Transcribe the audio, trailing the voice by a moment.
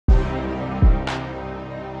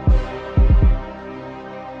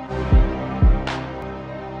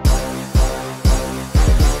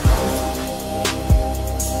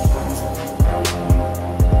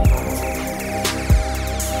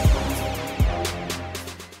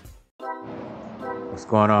What's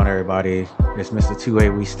going on, everybody? It's Mr. 28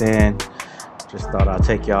 We Stand. Just thought I'd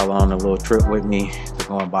take y'all on a little trip with me to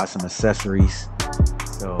go and buy some accessories.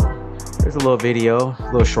 So there's a little video, a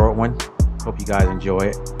little short one. Hope you guys enjoy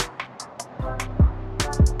it.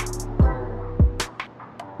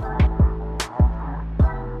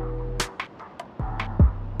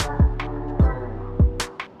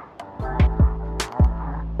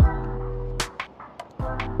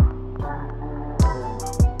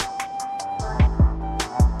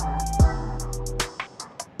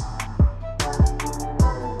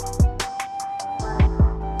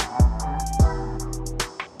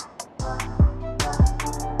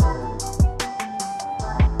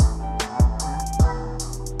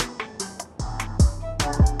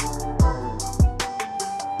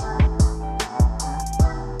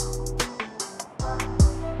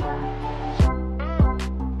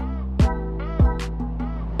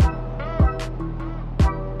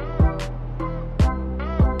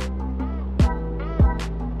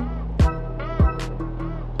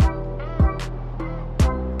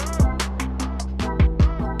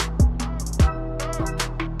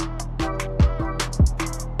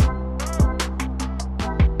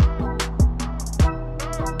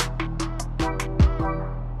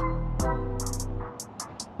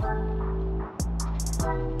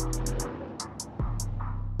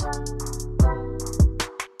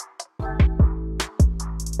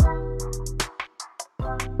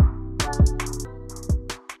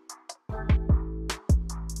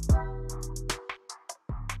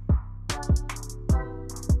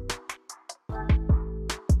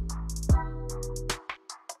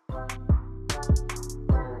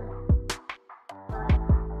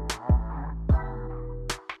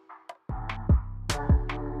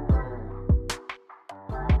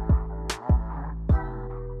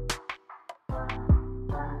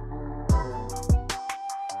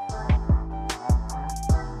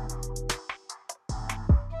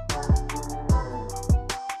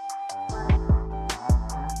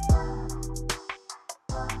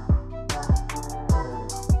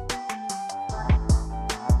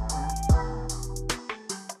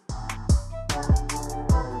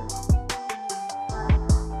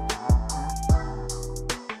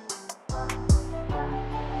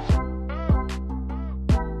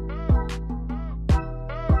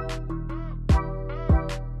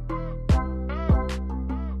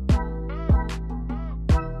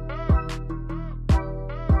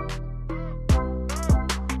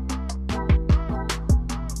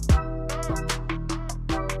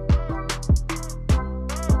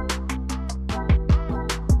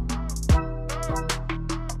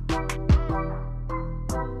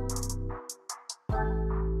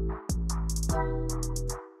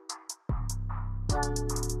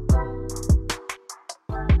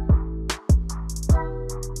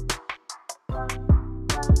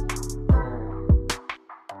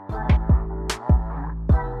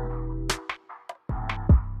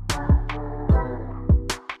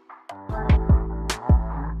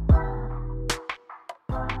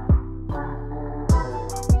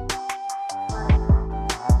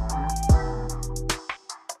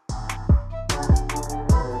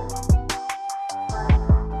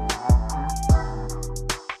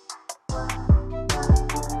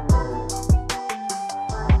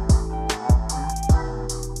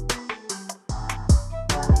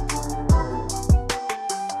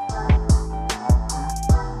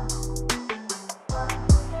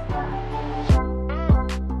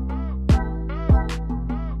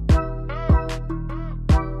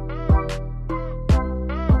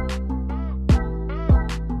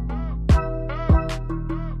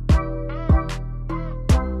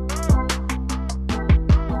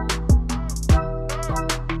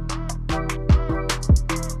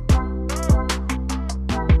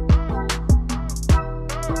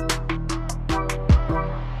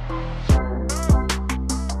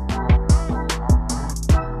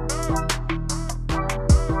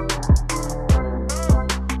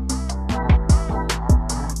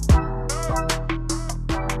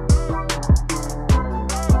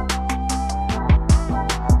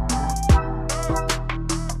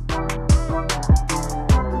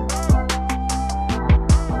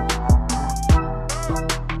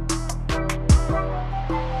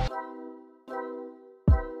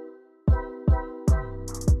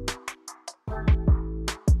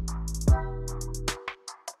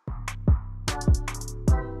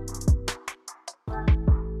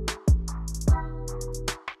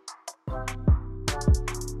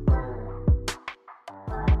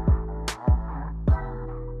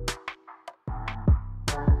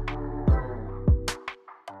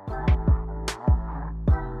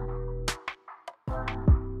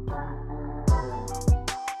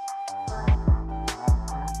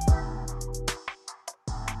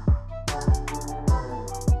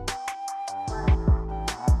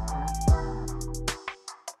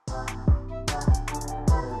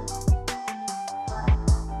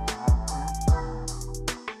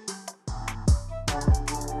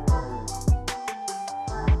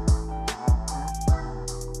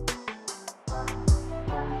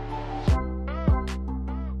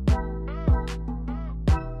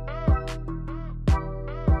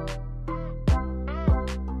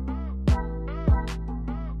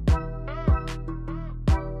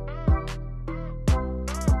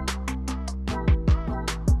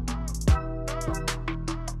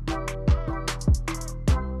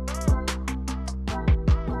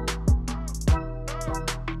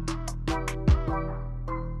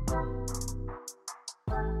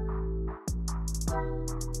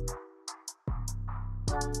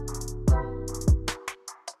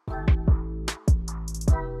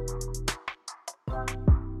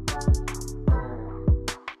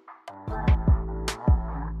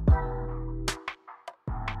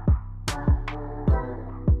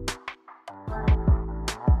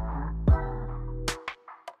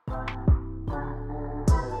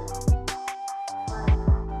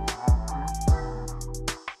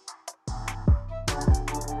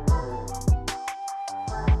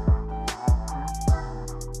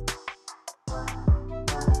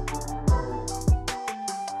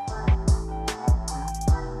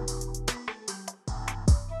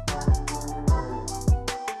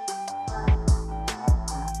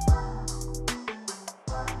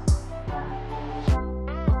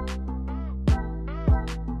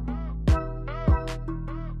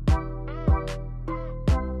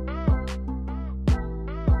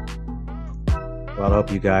 Well, I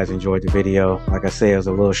hope you guys enjoyed the video. Like I say, it was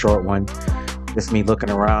a little short one. Just me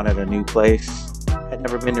looking around at a new place. Had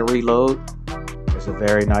never been to Reload. It's a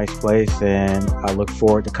very nice place, and I look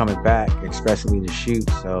forward to coming back, especially to shoot.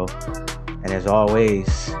 So, and as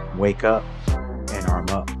always, wake up and arm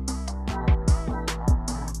up.